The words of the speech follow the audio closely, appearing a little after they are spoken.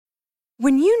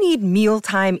When you need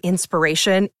mealtime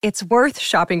inspiration, it's worth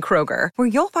shopping Kroger, where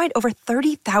you'll find over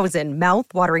 30,000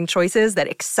 mouth-watering choices that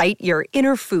excite your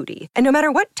inner foodie. And no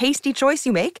matter what tasty choice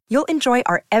you make, you'll enjoy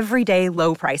our everyday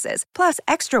low prices, plus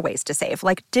extra ways to save,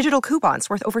 like digital coupons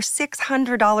worth over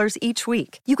 $600 each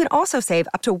week. You can also save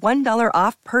up to $1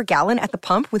 off per gallon at the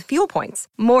pump with fuel points.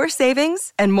 More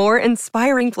savings and more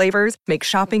inspiring flavors make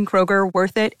shopping Kroger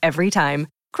worth it every time.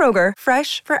 Kroger,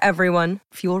 fresh for everyone.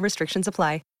 Fuel restrictions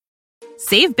apply.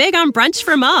 Save big on brunch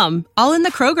for mom, all in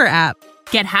the Kroger app.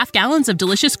 Get half gallons of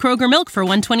delicious Kroger milk for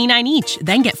 $1.29 each.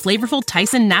 Then get flavorful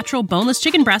Tyson natural boneless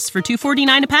chicken breasts for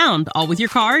 $2.49 a pound, all with your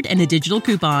card and a digital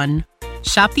coupon.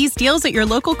 Shop these deals at your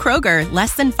local Kroger,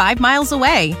 less than 5 miles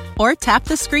away. Or tap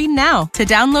the screen now to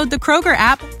download the Kroger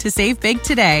app to save big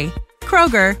today.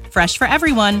 Kroger, fresh for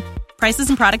everyone. Prices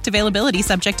and product availability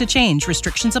subject to change.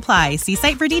 Restrictions apply. See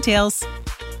site for details.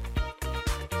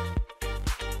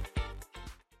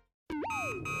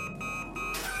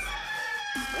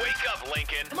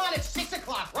 Lincoln. Come on, it's 6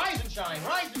 o'clock. Rise and shine,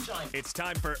 rise and shine. It's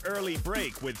time for Early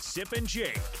Break with Sip and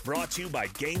Jake, brought to you by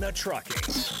Gaina Trucking.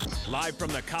 Live from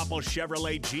the Koppel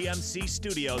Chevrolet GMC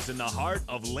studios in the heart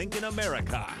of Lincoln,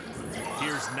 America.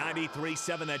 Here's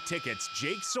 93.7 The Ticket's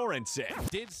Jake Sorensen.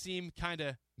 Did seem kind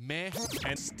of meh.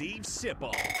 And Steve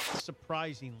Sipple.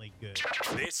 Surprisingly good.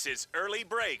 This is Early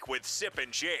Break with Sip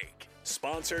and Jake,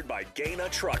 sponsored by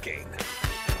Gaina Trucking.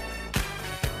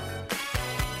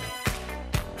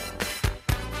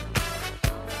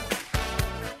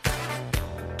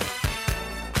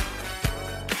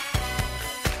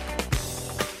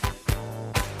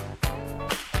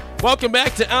 Welcome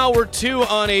back to Hour 2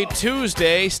 on a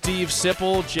Tuesday. Steve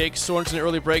Sipple, Jake Sorensen,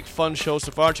 Early Break. Fun show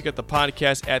so far. Check out the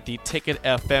podcast at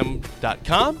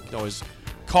theticketfm.com. You can always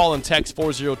call and text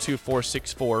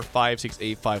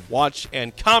 402-464-5685. Watch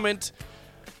and comment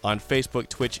on Facebook,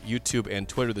 Twitch, YouTube, and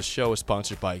Twitter. The show is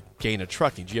sponsored by Gaina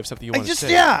Trucking. Do you have something you want to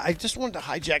say? Yeah, I just wanted to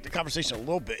hijack the conversation a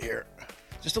little bit here.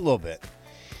 Just a little bit.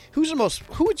 Who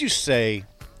would you say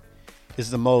is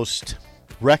the most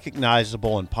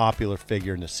recognizable and popular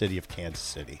figure in the city of Kansas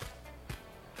City?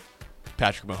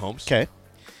 Patrick Mahomes. Okay.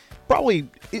 Probably,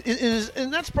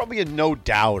 and that's probably a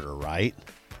no-doubter, right?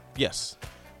 Yes.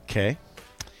 Okay.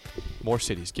 More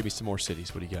cities. Give me some more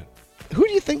cities. What do you got? Who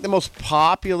do you think the most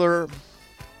popular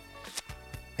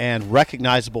and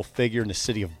recognizable figure in the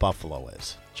city of Buffalo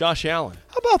is? Josh Allen.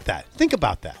 How about that? Think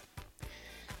about that.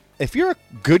 If you're a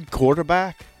good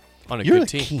quarterback, you're good the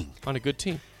team. king. On a good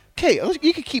team. Okay,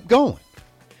 you could keep going.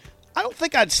 I don't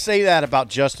think I'd say that about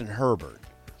Justin Herbert.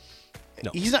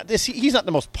 No. He's not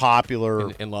the most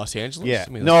popular in Los Angeles. Yeah. I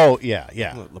mean, yeah.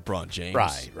 LeBron James.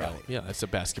 Right. Yeah, that's a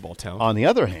basketball town. On the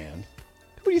other hand,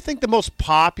 who do you think the most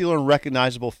popular and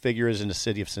recognizable figure is in the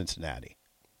city of Cincinnati?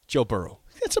 Joe Burrow.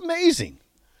 That's amazing.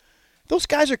 Those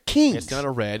guys are kings. It's not a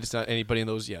Red. It's not anybody in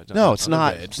those. Yeah. No, it's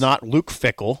not. It's not Luke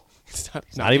Fickell. It's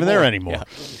not even there anymore.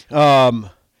 Yeah.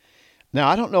 Now,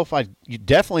 I don't know if you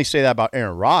definitely say that about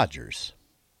Aaron Rodgers.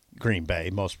 Green Bay,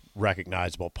 most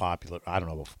recognizable, popular. I don't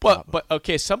know. But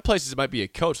okay, some places it might be a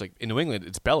coach. Like in New England,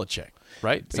 it's Belichick,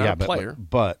 right? It's not a player.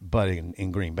 But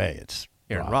in Green Bay, it's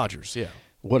Aaron Rodgers. Yeah.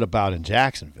 What about in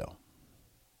Jacksonville?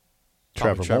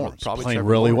 Trevor Lawrence probably playing Trevor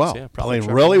really Lawrence, well. yeah, Playing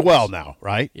Trevor really Lawrence. well now,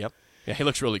 right? Yep. Yeah, he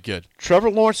looks really good. Trevor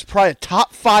Lawrence is probably a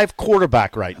top 5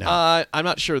 quarterback right now. I'm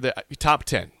not sure that top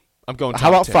 10. I'm going. Top How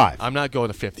about 10. 5? I'm not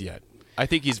going to 5th yet. I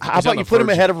think he's. How about you put him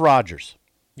ahead of Rodgers?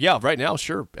 Yeah, right now,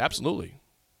 sure, absolutely.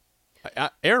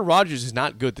 Aaron Rodgers is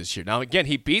not good this year. Now, again,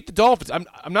 he beat the Dolphins.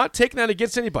 I'm not taking that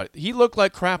against anybody. He looked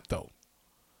like crap, though.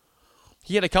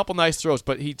 He had a couple nice throws,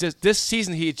 but he just this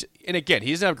season and again,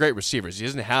 he doesn't have great receivers. He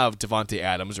doesn't have Devontae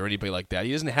Adams or anybody like that.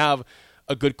 He doesn't have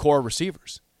a good core of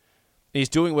receivers. He's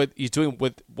doing with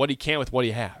what he can with what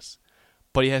he has,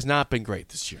 but he has not been great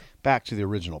this year. Back to the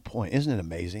original point, isn't it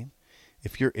amazing?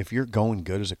 If you're going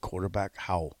good as a quarterback,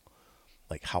 how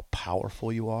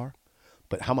powerful you are,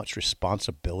 but how much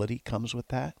responsibility comes with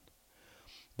that.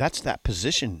 That's that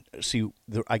position. See,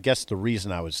 I guess the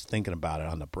reason I was thinking about it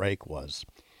on the break was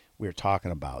we were talking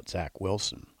about Zach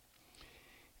Wilson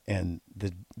and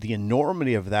the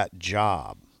enormity of that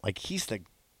job. Like, he's the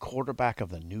quarterback of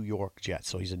the New York Jets,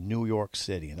 so he's in New York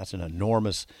City, and that's an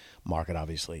enormous market,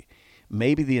 obviously.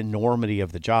 Maybe the enormity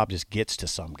of the job just gets to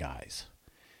some guys.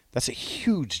 That's a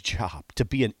huge job to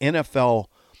be an NFL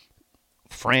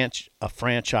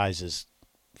franchise's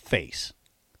face.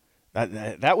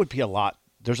 That would be a lot.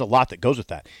 There's a lot that goes with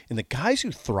that. And the guys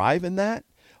who thrive in that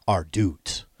are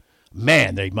dudes.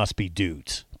 Man, they must be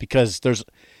dudes, because there's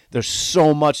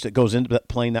so much that goes into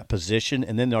playing that position,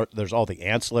 and then there's all the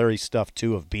ancillary stuff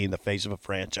too of being the face of a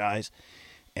franchise.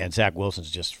 And Zach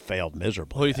Wilson's just failed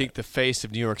miserably. Who do you think the face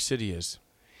of New York City is?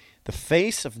 The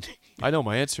face of... I know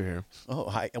my answer here.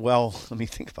 Well, let me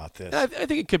think about this. I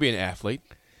think it could be an athlete.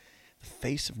 The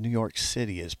face of New York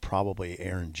City is probably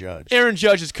Aaron Judge. Aaron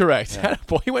Judge is correct. Yeah.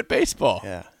 Boy, he went baseball.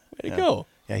 Yeah. Way to go.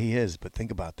 Yeah, he is. But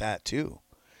think about that, too.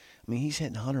 I mean, he's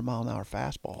hitting 100-mile-an-hour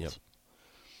fastballs. Yep.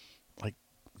 Like,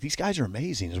 these guys are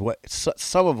amazing.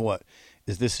 Some of what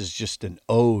this is just an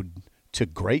ode to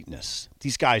greatness.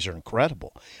 These guys are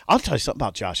incredible. I'll tell you something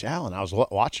about Josh Allen. I was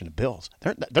watching the Bills.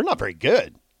 They're not very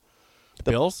good.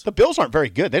 The Bills? The Bills aren't very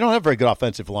good. They don't have a very good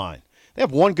offensive line. They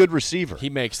have one good receiver. He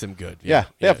makes them good. Yeah,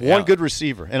 they have one good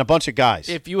receiver and a bunch of guys.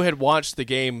 If you had watched the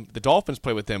game the Dolphins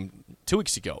played with them 2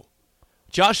 weeks ago,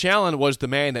 Josh Allen was the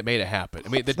man that made it happen. I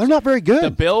mean, they're not very good.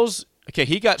 The Bills, okay,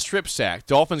 he got strip sacked.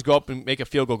 Dolphins go up and make a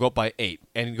field goal, go up by 8.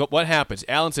 And what happens?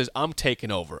 Allen says, I'm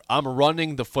taking over. I'm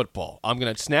running the football. I'm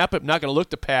going to snap it. I'm not going to look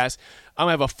to pass. I'm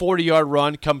going to have a 40-yard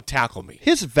run. Come tackle me.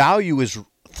 His value is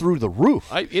through the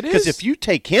roof. It is. Because if you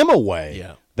take him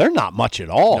away, they're not much at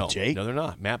all, Jake. No, they're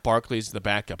not. Matt Barkley's the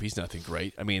backup. He's nothing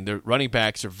great. I mean, their running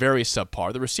backs are very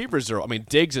subpar. The receivers are,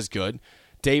 Diggs is good.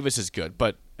 Davis is good.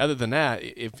 But other than that,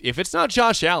 if it's not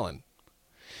Josh Allen,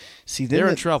 they're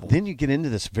in trouble. Then you get into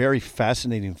this very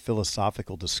fascinating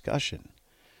philosophical discussion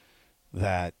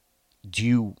that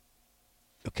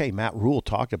Matt Rule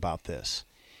talked about this.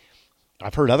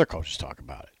 I've heard other coaches talk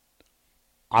about it.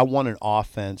 I want an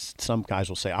offense. Some guys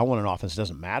will say, I want an offense. It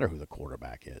doesn't matter who the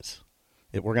quarterback is.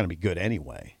 We're going to be good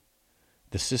anyway.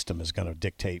 The system is going to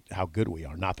dictate how good we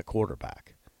are, not the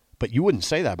quarterback. But you wouldn't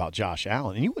say that about Josh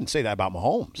Allen, and you wouldn't say that about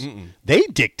Mahomes. Mm-mm. They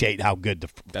dictate how good the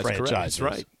That's franchise correct. That's is.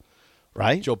 Right.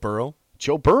 Right? Joe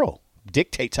Burrow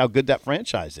dictates how good that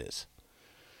franchise is.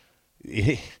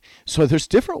 So there's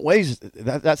different ways.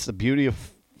 That's the beauty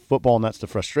of football, and that's the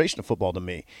frustration of football to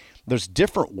me. There's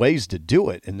different ways to do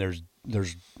it, and there's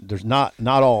not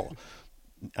all.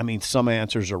 I mean, some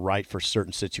answers are right for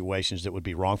certain situations that would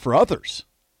be wrong for others.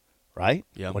 Right?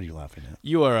 Yeah. What are you laughing at?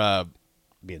 You are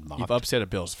being mocked. You've upset a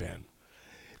Bills fan.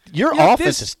 Your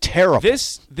offense is terrible.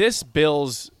 This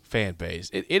Bills fan base.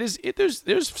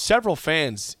 There's several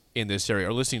fans in this area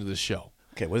are listening to this show.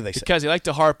 Okay, what do they say? Because they like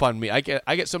to harp on me. I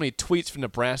get so many tweets from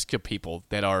Nebraska people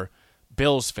that are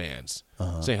Bills fans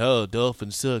saying, "Oh,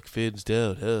 Dolphins suck, fins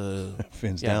down."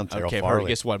 Fins down. Terrell okay, Farley.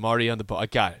 Guess what? I'm already on the boat. I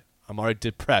got it. I'm already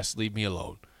depressed. Leave me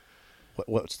alone.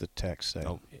 What's the text say?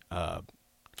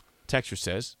 Texture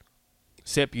says,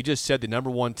 "Sip, you just said the number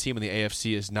one team in the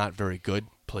AFC is not very good.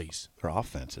 Please." Their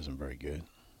offense isn't very good.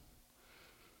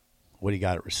 What do you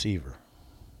got at receiver?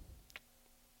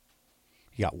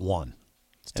 You got one.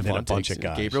 And then a bunch of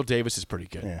guys. Gabriel Davis is pretty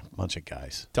good. Yeah, a bunch of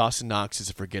guys. Dawson Knox is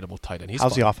a forgettable tight end.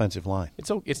 How's the offensive line?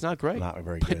 It's not great. Not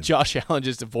very good. But Josh Allen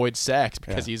just avoids sacks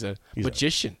because he's a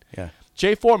magician.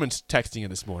 Jay Foreman's texting you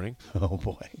this morning. Oh,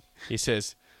 boy. He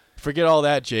says, forget all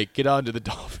that, Jake. Get on to the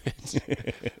Dolphins.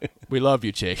 We love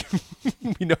you, Jake.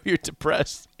 We know you're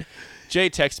depressed. Jay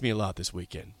texted me a lot this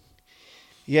weekend.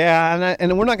 Yeah,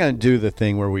 and we're not going to do the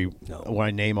thing where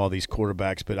I name all these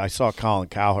quarterbacks, but I saw Colin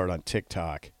Cowherd on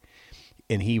TikTok,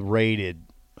 and he rated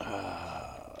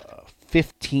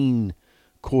 15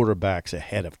 quarterbacks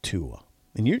ahead of Tua.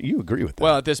 And you agree with that?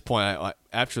 Well, at this point,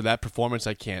 after that performance,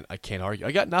 I can't argue.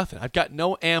 I got nothing. I've got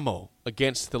no ammo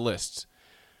against the lists.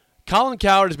 Colin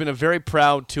Cowherd has been a very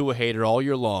proud Tua hater all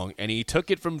year long, and he took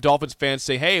it from Dolphins fans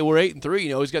saying, "Hey, we're 8-3. You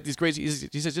know, he's got these crazy."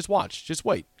 He says, "Just watch, just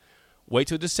wait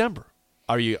till December.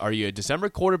 Are you a December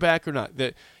quarterback or not?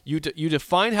 That you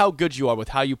define how good you are with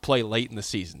how you play late in the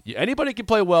season. Anybody can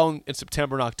play well in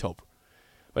September and October,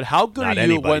 but how good are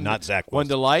you when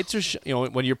the lights are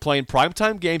when you're playing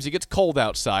primetime games? It gets cold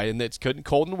outside, and it's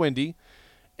cold and windy.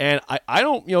 And I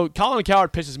don't Colin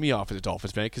Cowherd pisses me off as a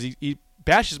Dolphins fan because he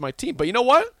bashes my team. But you know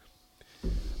what?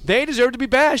 They deserve to be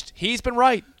bashed. He's been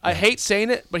right. I hate saying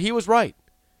it, but he was right.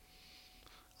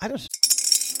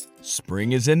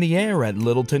 Spring is in the air at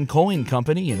Littleton Coin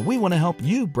Company, and we want to help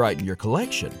you brighten your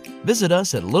collection. Visit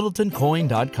us at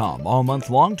littletoncoin.com all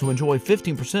month long to enjoy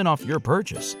 15% off your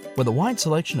purchase. With a wide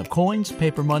selection of coins,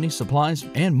 paper money, supplies,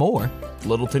 and more,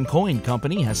 Littleton Coin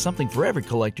Company has something for every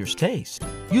collector's taste.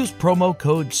 Use promo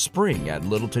code SPRING at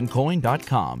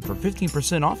littletoncoin.com for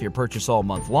 15% off your purchase all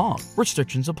month long.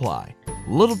 Restrictions apply.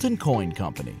 Littleton Coin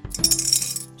Company.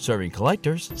 Serving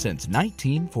collectors since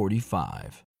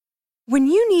 1945. When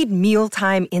you need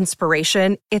mealtime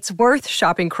inspiration, it's worth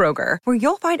shopping Kroger, where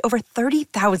you'll find over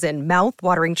 30,000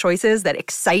 mouth-watering choices that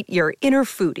excite your inner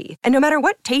foodie. And no matter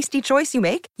what tasty choice you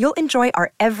make, you'll enjoy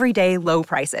our everyday low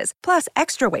prices, plus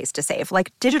extra ways to save,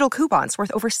 like digital coupons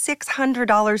worth over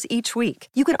 $600 each week.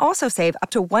 You can also save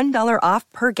up to $1 off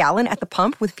per gallon at the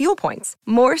pump with fuel points.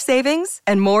 More savings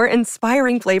and more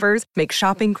inspiring flavors make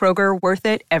shopping Kroger worth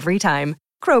it every time.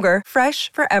 Kroger,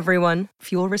 fresh for everyone.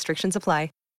 Fuel restrictions apply.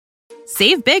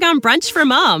 Save big on brunch for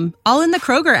mom, all in the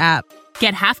Kroger app.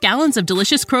 Get half gallons of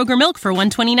delicious Kroger milk for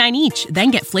 $1.29 each.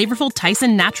 Then get flavorful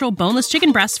Tyson natural boneless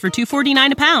chicken breasts for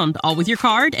 $2.49 a pound, all with your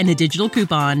card and a digital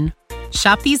coupon.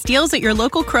 Shop these deals at your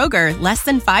local Kroger, less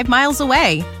than 5 miles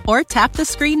away. Or tap the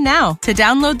screen now to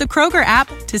download the Kroger app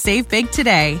to save big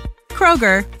today.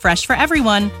 Kroger, fresh for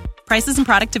everyone. Prices and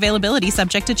product availability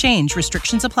subject to change.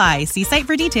 Restrictions apply. See site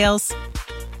for details.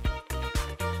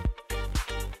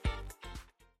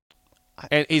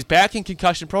 And he's back in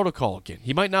concussion protocol again.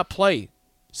 He might not play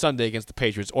Sunday against the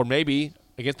Patriots, or maybe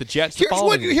against the Jets. Here's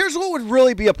what would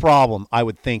really be a problem, I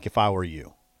would think, if I were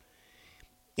you.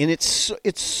 And it's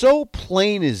so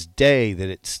plain as day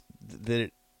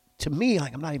that to me,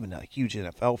 like, I'm not even a huge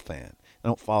NFL fan. I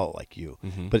don't follow it like you,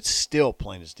 but it's still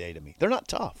plain as day to me. They're not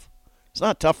tough. It's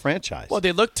not a tough franchise. Well,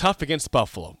 they look tough against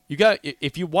Buffalo.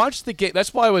 If you watch the game,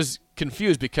 that's why I was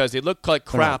confused, because they looked like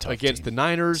crap against the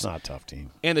Niners. It's not a tough team.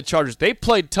 And the Chargers. They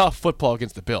played tough football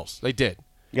against the Bills. They did.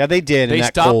 Yeah, they did. They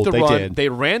stopped cold, the they run. Did. They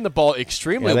ran the ball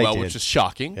extremely well, which is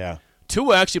shocking. Yeah.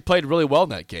 Tua actually played really well in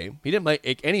that game. He didn't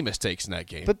make any mistakes in that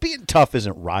game. But being tough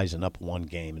isn't rising up one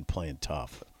game and playing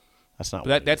tough. That's not.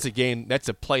 That's a game. That's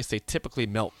a place they typically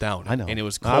melt down. I know. And it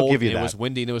was cold. I'll give you and that. It was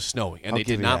windy and it was snowing. And I'll they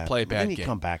did not play a bad game. game. Then you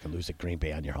come back and lose at Green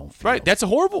Bay on your home field. Right. That's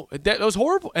horrible. That was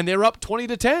horrible. And they were up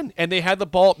 20-10, and they had the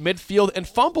ball at midfield and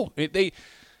fumbled.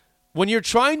 When you're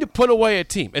trying to put away a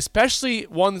team, especially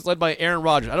one that's led by Aaron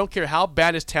Rodgers, I don't care how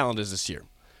bad his talent is this year.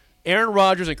 Aaron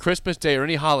Rodgers on Christmas Day or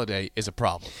any holiday is a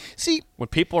problem. See, when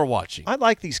people are watching, I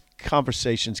like these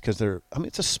conversations because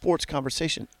it's a sports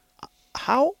conversation.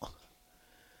 How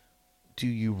do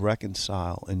you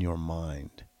reconcile in your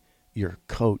mind your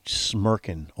coach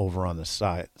smirking over on the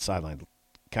sideline,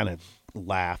 kind of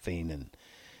laughing,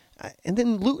 and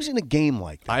then losing a game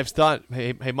like that? I've thought,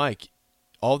 hey, Mike,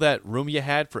 all that room you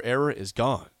had for error is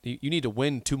gone. You need to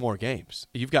win 2 more games.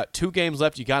 You've got 2 games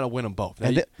left. You got to win them both.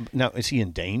 Now, is he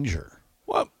in danger?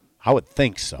 Well, I would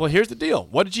think so. Well, here's the deal.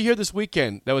 What did you hear this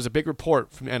weekend? That was a big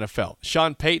report from NFL.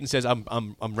 Sean Payton says,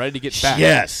 I'm ready to get back.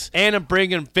 Yes. And I'm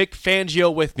bringing Vic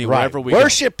Fangio with me wherever we go. Where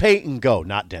should Payton go?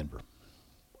 Not Denver.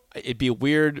 It'd be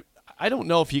weird. I don't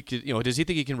know if he could, does he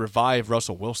think he can revive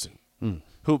Russell Wilson,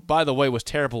 who, by the way, was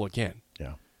terrible again?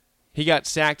 Yeah. He got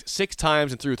sacked 6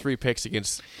 times and threw 3 picks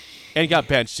and got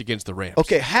benched against the Rams.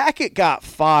 Okay, Hackett got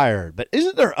fired, but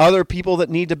isn't there other people that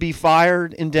need to be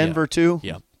fired in Denver too?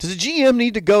 Yeah. Does the GM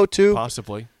need to go too?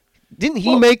 Possibly. Didn't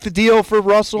he make the deal for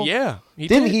Russell? Yeah.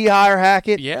 Didn't he hire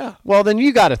Hackett? Yeah. Well, then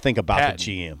you got to think about the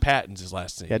GM. Patton's his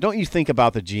last name. Yeah, don't you think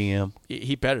about the GM?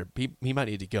 He better. He might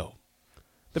need to go.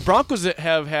 The Broncos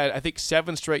have had, I think,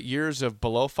 7 straight years of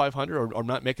below 500 or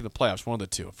not making the playoffs. One of the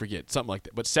two. I forget. Something like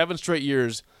that. But 7 straight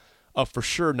years of for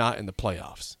sure not in the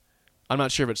playoffs. I'm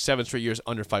not sure if it's 7 straight years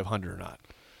under 500 or not.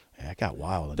 Yeah, it got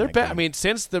wild. They're bad. I mean,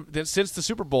 since the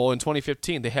Super Bowl in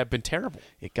 2015, they have been terrible.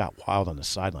 It got wild on the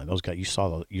sideline. Those guys,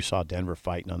 you saw Denver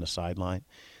fighting on the sideline.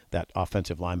 That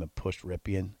offensive lineman pushed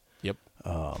Ripien. Yep.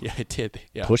 Yeah, it did.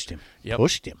 Yeah. Pushed him. Yep.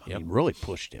 Pushed him. Yep. I mean, really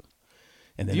pushed him.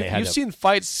 And then You've seen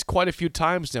fights quite a few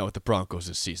times now with the Broncos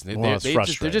this season. It's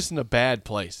frustrating. They're just in a bad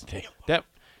place. Damn.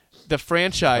 The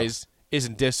franchise is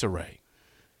in disarray.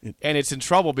 And it's in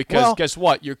trouble because guess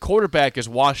what? Your quarterback is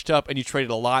washed up, and you traded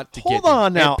a lot to get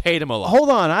him. Now. And paid him a lot. Hold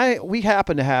on. We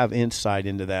happen to have insight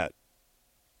into that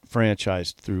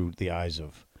franchise through the eyes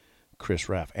of Chris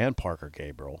Raff and Parker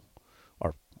Gabriel,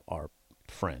 our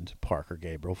friend Parker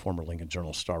Gabriel, former Lincoln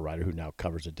Journal star writer who now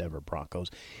covers the Denver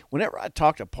Broncos. Whenever I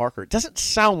talk to Parker, it doesn't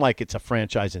sound like it's a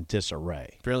franchise in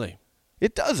disarray. Really?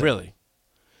 It doesn't. Really?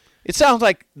 It sounds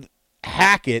like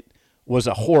Hackett was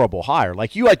a horrible hire,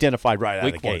 like you identified right out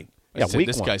of the gate. Yeah,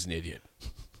 this guy's an idiot.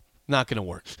 Not going to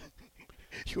work.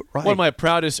 You're right. One of my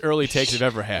proudest early takes I've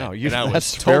ever had. No,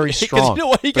 that's very strong. You know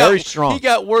what? Very strong. He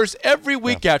got worse every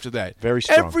week after that. Very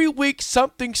strong. Every week,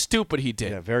 something stupid he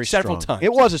did. Yeah, very several strong. times.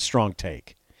 It was a strong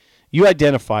take. You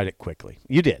identified it quickly.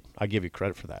 You did. I give you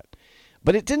credit for that.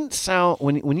 But it didn't sound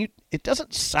it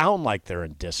doesn't sound like they're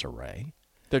in disarray.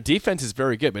 Their defense is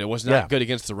very good, but it was not good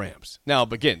against the Rams. Now,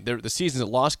 but again, the season's a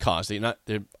lost cause.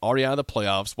 They're already out of the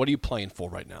playoffs. What are you playing for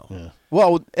right now? Yeah.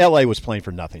 Well, L.A. was playing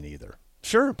for nothing either.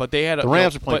 Sure, but they had the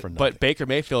Rams are playing for nothing. But Baker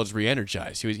Mayfield's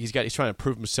re-energized. He's trying to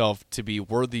prove himself to be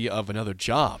worthy of another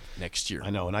job next year. I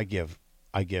know, and I give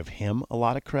him a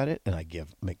lot of credit, and I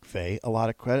give McVay a lot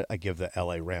of credit. I give the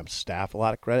LA Rams staff a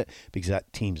lot of credit because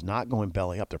that team's not going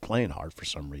belly up. They're playing hard for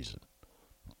some reason.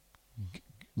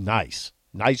 Nice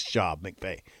job,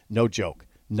 McVay. No joke.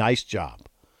 Nice job.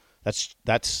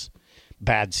 That's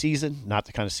bad season, not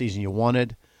the kind of season you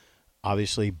wanted,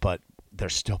 obviously, but they're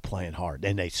still playing hard,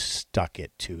 and they stuck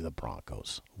it to the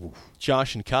Broncos. Oof.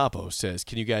 Josh in Cabo says,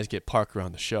 can you guys get Parker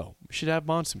on the show? We should have him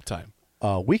on sometime.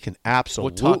 We can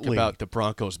absolutely. We'll talk about the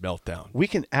Broncos meltdown. We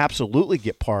can absolutely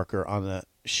get Parker on the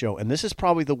show, and this is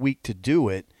probably the week to do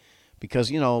it because,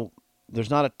 there's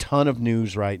not a ton of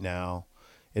news right now.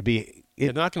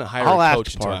 They're not going to hire a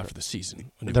coach until after the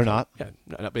season. They're not?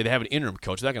 Yeah, they have an interim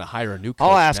coach. They're not going to hire a new coach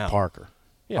I'll ask now. Parker.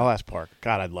 Yeah. I'll ask Parker.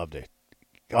 God, I'd love to.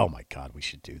 Oh, my God, we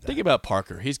should do that. Think about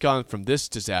Parker. He's gone from this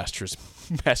disastrous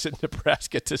mess at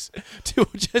Nebraska to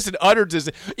just an utter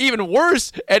disaster. Even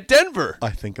worse at Denver. I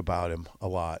think about him a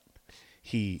lot.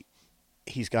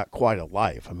 He's got quite a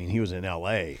life. I mean, he was in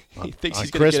L.A. He thinks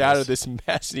he's going to get out of this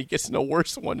mess, and he gets in a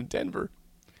worse one in Denver.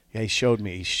 Yeah, he showed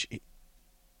me.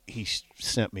 He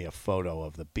sent me a photo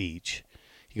of the beach.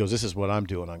 He goes, "This is what I'm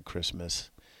doing on Christmas."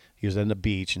 He was on the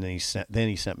beach, and then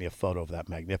he sent me a photo of that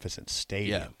magnificent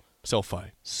stadium. Yeah,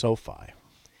 SoFi.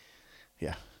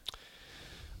 Yeah.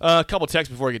 A couple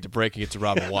texts before we get to break and get to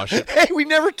Robin Washington. Hey, we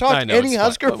never talked any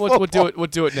Husker football. We'll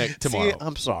do it next tomorrow. See,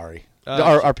 I'm sorry.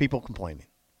 Are people complaining?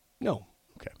 No.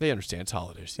 Okay. They understand. It's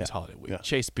holidays. It's holiday week. Yeah.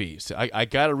 Chase B. So I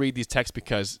got to read these texts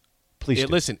because, please do.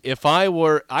 Listen, if I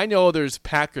know there's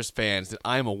Packers fans that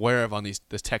I'm aware of on this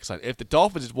text line. If the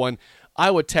Dolphins had won, I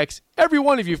would text every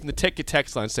one of you from the Ticket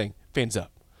text line saying, fins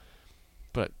up.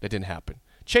 But that didn't happen.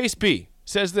 Chase B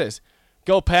says this,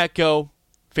 go Pack, go,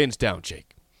 fins down,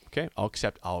 Jake. Okay, I'll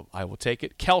accept. I will take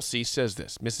it. Kelsey says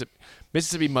this,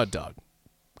 Mississippi Mud Dog.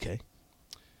 Okay.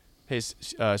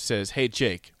 Says, hey,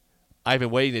 Jake, I've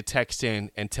been waiting to text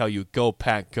in and tell you, go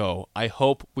Pack, go. I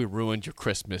hope we ruined your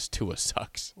Christmas. Tua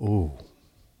sucks. Ooh.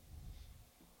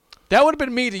 That would have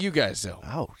been me to you guys, though.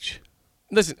 Ouch.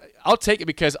 Listen, I'll take it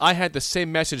because I had the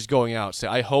same message going out. Say,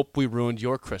 I hope we ruined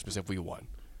your Christmas if we won.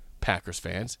 Packers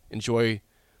fans, enjoy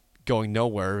going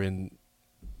nowhere in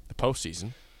the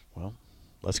postseason. Well,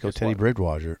 let's go Teddy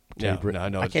Bridgewater. No, I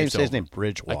can't even say his name,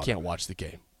 Bridgewater. I can't watch the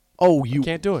game. Oh, I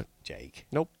can't do it. Jake.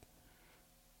 Nope.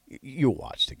 You'll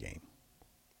watch the game.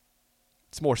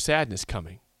 It's more sadness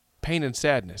coming. Pain and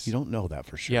sadness. You don't know that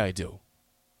for sure. Yeah, I do.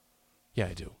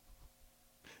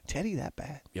 Teddy that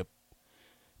bad? Yep.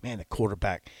 Man, the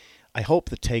quarterback. I hope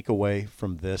the takeaway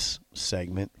from this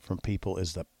segment from people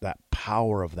is that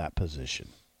power of that position.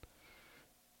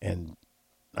 And,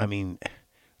 I mean,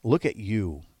 look at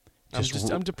you.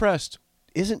 I'm depressed.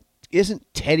 Isn't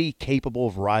Teddy capable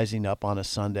of rising up on a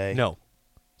Sunday? No.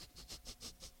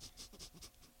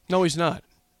 No, he's not.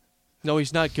 No,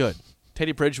 he's not good.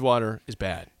 Teddy Bridgewater is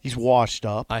bad. He's washed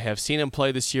up. I have seen him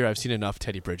play this year. I've seen enough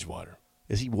Teddy Bridgewater.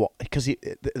 Is he? Because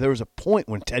there was a point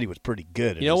when Teddy was pretty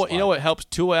good. You know what? You know what helps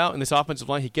Tua out in this offensive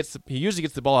line? He usually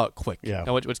gets the ball out quick. Yeah.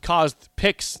 Now, which caused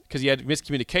picks because he had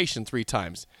miscommunication 3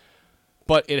 times,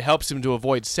 but it helps him to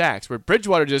avoid sacks. Where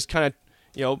Bridgewater just kind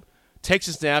of, takes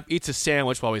a snap, eats a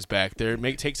sandwich while he's back there,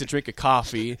 takes a drink of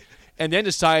coffee, and then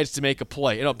decides to make a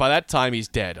play. By that time he's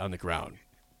dead on the ground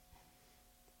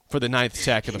for the 9th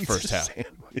sack of the first half.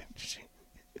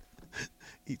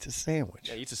 Eats a sandwich.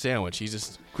 Yeah, eats a sandwich. He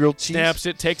just grilled cheese. Snaps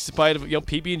it, takes a bite of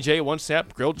PB&J, 1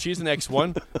 snap, grilled cheese the next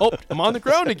one. Oh, I'm on the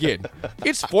ground again.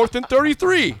 It's 4th and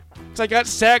 33. I got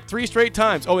sacked 3 straight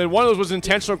times. Oh, and one of those was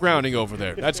intentional grounding over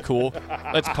there. That's cool.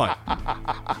 Let's punt.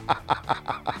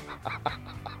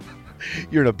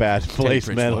 You're in a bad place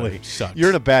mentally. Sucks.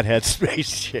 You're in a bad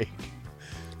headspace, Jake.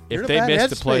 If they miss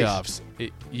the playoffs,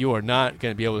 you are not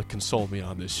going to be able to console me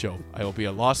on this show. I will be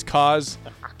a lost cause.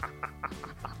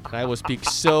 And I will speak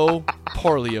so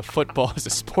poorly of football as a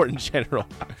sport in general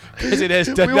because it has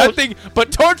done nothing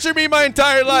but torture me my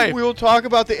entire life. We will talk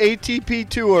about the ATP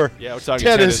Tour. Yeah, we're talking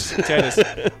tennis.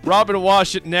 Robin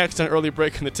Washington next on Early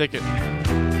Break in the Ticket.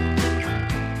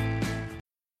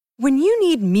 When you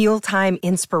need mealtime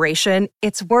inspiration,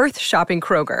 it's worth shopping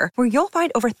Kroger, where you'll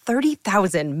find over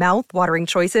 30,000 mouth-watering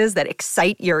choices that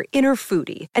excite your inner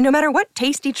foodie. And no matter what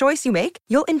tasty choice you make,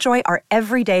 you'll enjoy our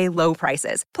everyday low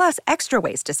prices, plus extra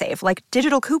ways to save, like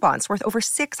digital coupons worth over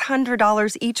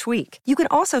 $600 each week. You can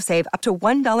also save up to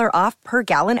 $1 off per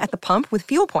gallon at the pump with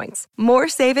fuel points. More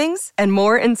savings and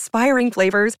more inspiring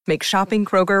flavors make shopping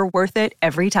Kroger worth it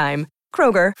every time.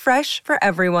 Kroger, fresh for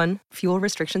everyone. Fuel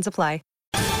restrictions apply.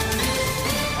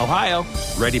 Ohio,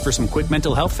 ready for some quick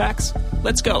mental health facts?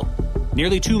 Let's go.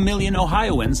 Nearly 2 million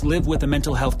Ohioans live with a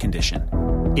mental health condition.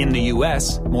 In the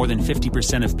U.S., more than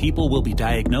 50% of people will be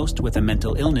diagnosed with a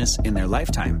mental illness in their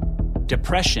lifetime.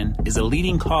 Depression is a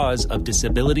leading cause of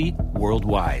disability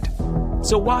worldwide.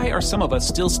 So why are some of us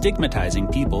still stigmatizing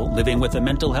people living with a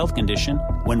mental health condition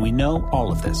when we know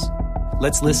all of this?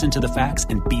 Let's listen to the facts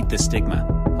and beat the stigma.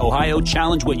 Ohio,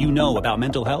 challenge what you know about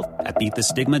mental health at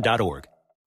beatthestigma.org.